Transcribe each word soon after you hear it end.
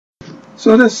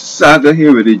So this saga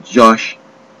here with the Josh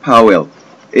Powell,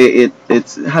 it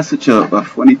has such a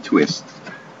funny twist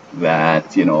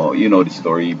that the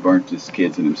story. He burnt his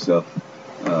kids and himself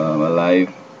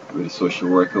alive with a social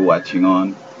worker watching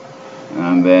on,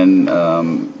 and then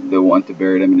they want to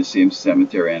bury them in the same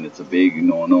cemetery, and it's a big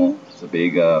no-no. It's a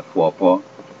big faux pas,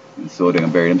 and so they're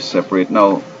gonna bury them separate.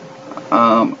 Now,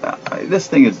 this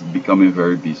thing is becoming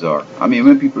very bizarre. I mean,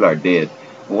 when people are dead,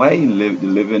 why the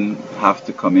living have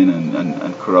to come in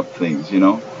and corrupt things, We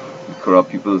corrupt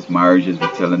people's marriages, we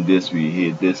tell them this, we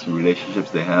hate this,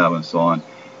 relationships they have, and so on.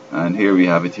 And here we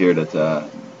have it here that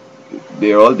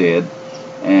they're all dead,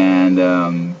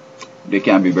 and they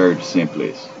can't be buried in the same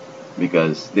place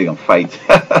because they're going to fight.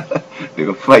 They're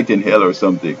going to fight in hell or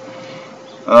something.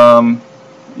 Um,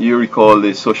 you recall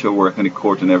the social work and the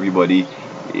court and everybody.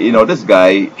 This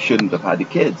guy shouldn't have had the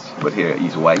kids, but here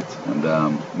he's white and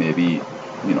maybe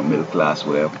middle class,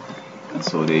 whatever. And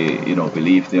so they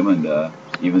believed him, and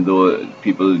even though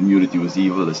people knew that he was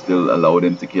evil, they still allowed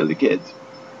him to kill the kids.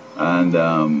 And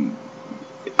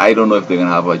I don't know if they're gonna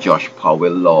have a Josh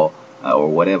Powell law or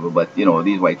whatever, but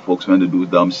these white folks when they do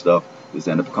dumb stuff,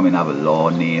 they end up coming have a law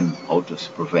name how to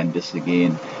prevent this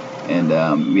again. And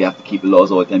we have to keep the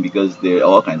laws all the time because there are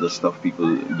all kinds of stuff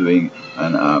people doing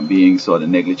and being sort of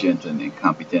negligent and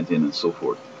incompetent in and so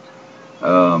forth.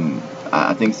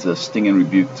 I think it's a stinging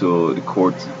rebuke to the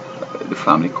court, the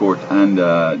family court, and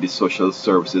the social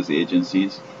services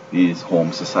agencies, these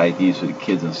home societies for the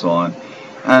kids and so on.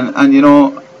 And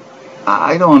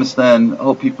I don't understand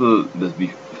how people just be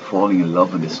falling in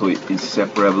love and they're so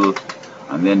inseparable,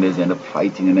 and then they end up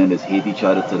fighting, and then they hate each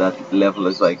other to that level.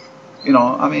 It's like,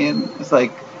 I mean, it's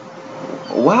like,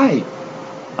 why?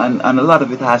 And a lot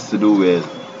of it has to do with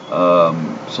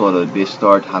sort of they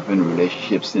start having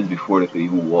relationships since before they could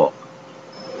even walk.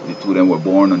 The two of them were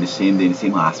born on the same day in the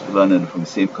same hospital and then from the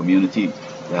same community.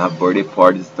 They have birthday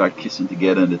parties, start kissing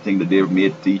together, and the thing that they've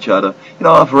made to each other.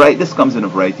 This comes in a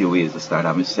variety of ways. They start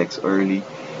having sex early,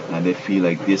 and they feel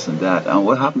like this and that. And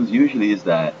what happens usually is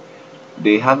that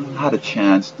they haven't had a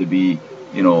chance to be,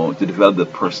 to develop their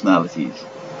personalities.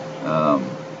 Um,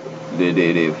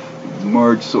 they've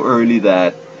merged so early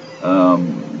that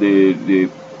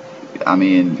I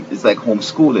mean, it's like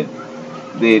homeschooling.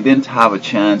 They didn't have a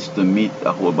chance to meet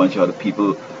a whole bunch of other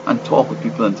people and talk with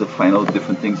people and to find out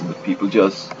different things that people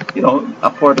just,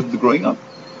 are part of the growing up.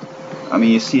 I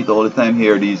mean, you see it all the time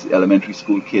here, these elementary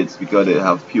school kids, because they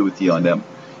have puberty on them.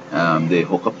 They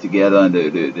hook up together and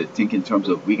they think in terms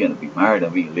of we're going to be married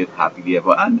and we live happily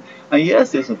ever. And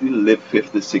yes, there's some people who live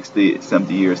 50, 60,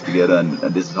 70 years together and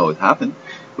this is how it happened.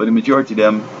 But the majority of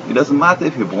them, it doesn't matter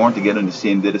if you're born together on the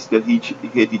same day, they still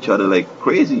hate each other like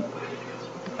crazy.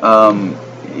 Um,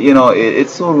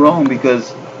 it's so wrong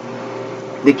because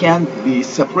they can't be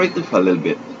separated for a little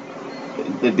bit.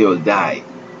 They will die.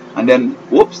 And then,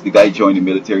 whoops, the guy joined the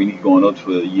military and he's going out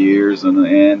for years on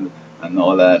end and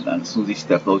all that. And as soon as he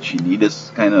stepped out, she needed this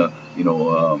kind of,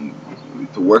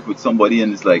 to work with somebody.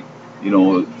 And it's like,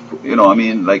 I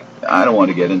mean, like, I don't want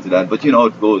to get into that, but you know how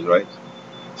it goes, right?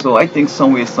 So I think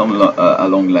somewhere,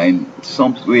 along the line,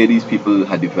 some way these people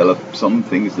had developed some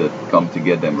things that come to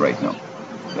get them right now,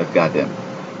 that got them.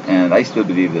 And I still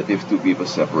believe that if two people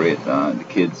separate, the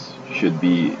kids should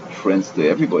be friends to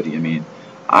everybody. I mean,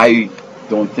 I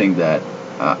don't think that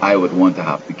I would want to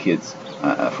have the kids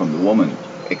from the woman,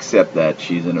 except that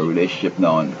she's in a relationship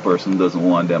now and the person doesn't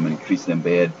want them and treats them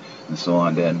bad and so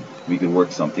on. Then we could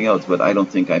work something else. But I don't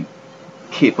think I'm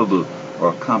capable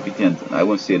or competent. I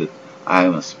won't say that I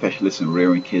am a specialist in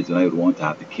rearing kids and I would want to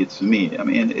have the kids for me. I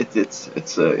mean, it's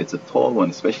a tall one,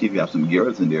 especially if you have some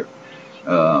girls in there.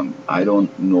 I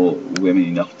don't know women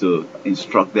enough to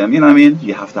instruct them. You know what I mean?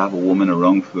 You have to have a woman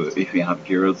around for if you have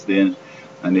girls then.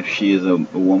 And if she is a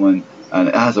woman, and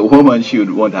as a woman, she would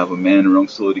want to have a man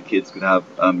around so the kids could have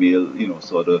a male,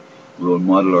 sort of role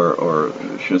model or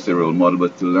I shouldn't say role model,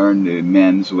 but to learn the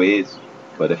men's ways.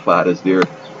 But the father's there,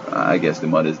 I guess the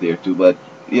mother's there too. But,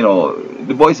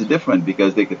 the boys are different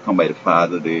because they could come by the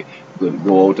father, they could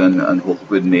go out and hook up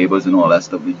with neighbors and all that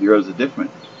stuff. The girls are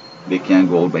different. They can't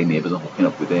go out by neighbors and hooking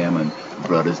up with them and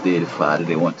brothers, the father,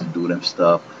 they want to do them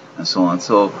stuff and so on.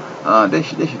 So they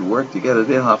should work together.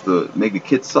 They don't have to make the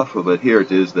kids suffer. But here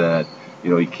it is that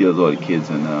he kills all the kids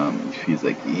and he feels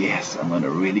like, yes, I'm gonna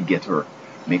really get her,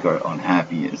 make her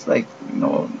unhappy. It's like,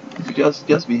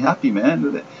 just be happy,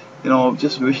 man.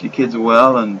 Just wish the kids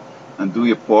well and do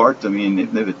your part. I mean,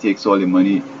 if it takes all your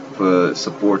money for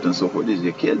support and so forth, these are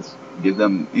your kids. Give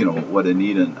them what they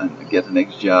need and get the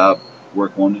next job,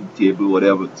 work on the table,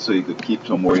 whatever, so you could keep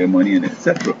some more of your money and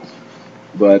etc.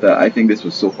 But I think this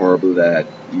was so horrible that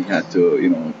he had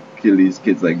to, kill these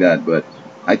kids like that. But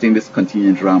I think this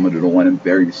continuing drama, they don't want them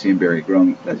buried in the same buried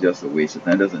ground. That's just a waste of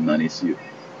time. That's a non-issue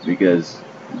because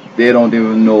they don't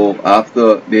even know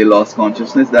after they lost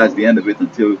consciousness. That's the end of it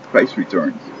until Christ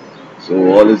returns.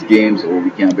 So all these games, oh, we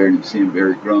can't bury them in the same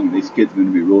buried ground. These kids going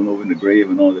to be rolling over in the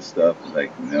grave and all this stuff.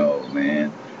 Like, no,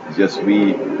 man. It's just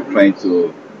we trying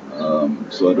to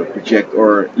sort of project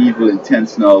our evil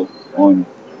intents now on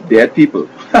dead people,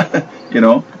 you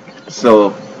know.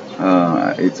 So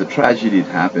it's a tragedy it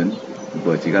happened,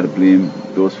 but you got to blame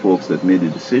those folks that made the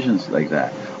decisions like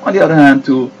that. On the other hand,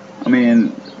 too, I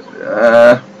mean,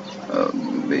 yeah,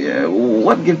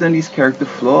 what gives them these character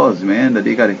flaws, man, that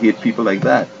they got to hate people like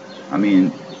that? I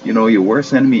mean, you know, your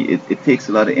worst enemy, it takes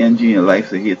a lot of energy in your life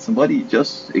to hate somebody.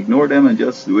 Just ignore them and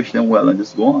just wish them well and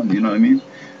just go on, you know what I mean?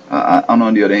 And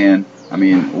on the other hand, I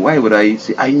mean, why would I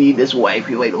say, I need this wife,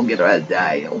 if I don't get her, I'll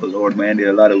die. Oh, Lord, man, there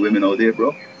are a lot of women out there,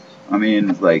 bro. I mean,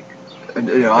 it's like,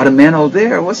 there are other men out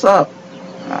there, what's up?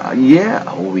 Yeah,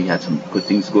 oh, we had some good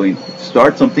things going.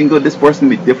 Start something good. This person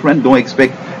will be different. Don't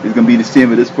expect it's going to be the same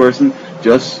with this person.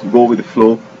 Just go with the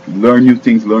flow. Learn new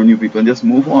things, learn new people, and just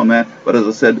move on, man. But as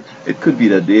I said, it could be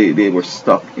that they were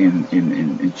stuck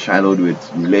in childhood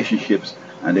with relationships,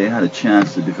 and they had a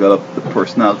chance to develop the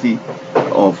personality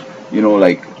of, you know,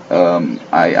 like,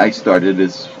 I started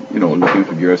as, you know, looking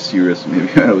for girls serious maybe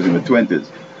when I was in my 20s.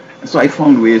 So I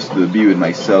found ways to be with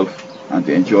myself and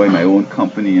to enjoy my own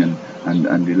company and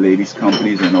the ladies'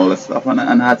 companies and all that stuff. And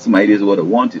I had some ideas of what I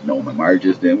wanted. No, my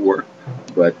marriages didn't work.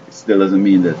 But it still doesn't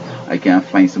mean that I can't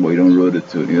find somebody on the road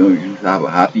to, you know, you have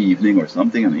a happy evening or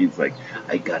something. I mean, it's like,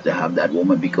 I got to have that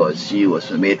woman because she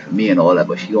was made for me and all that,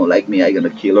 but she don't like me. I got to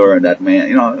kill her and that man.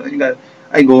 You know,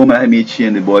 I go home and I meet she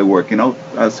and the boy working out.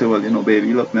 I'll say, well, you know,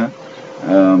 baby, look, man,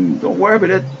 don't worry about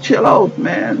it. Chill out,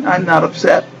 man. I'm not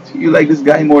upset. You like this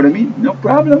guy more than me? No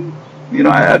problem. You know,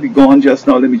 I'll be gone just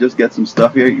now. Let me just get some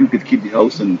stuff here. You could keep the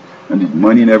house and the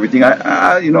money and everything.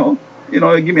 You know,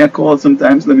 give me a call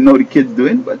sometimes. Let me know what the kid's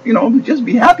doing. But, you know, just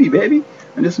be happy, baby.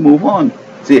 And just move on.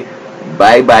 Say,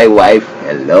 bye-bye, wife.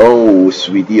 Hello,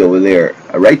 sweetie over there.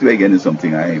 Right away again is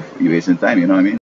something you wasting time, you know what I mean?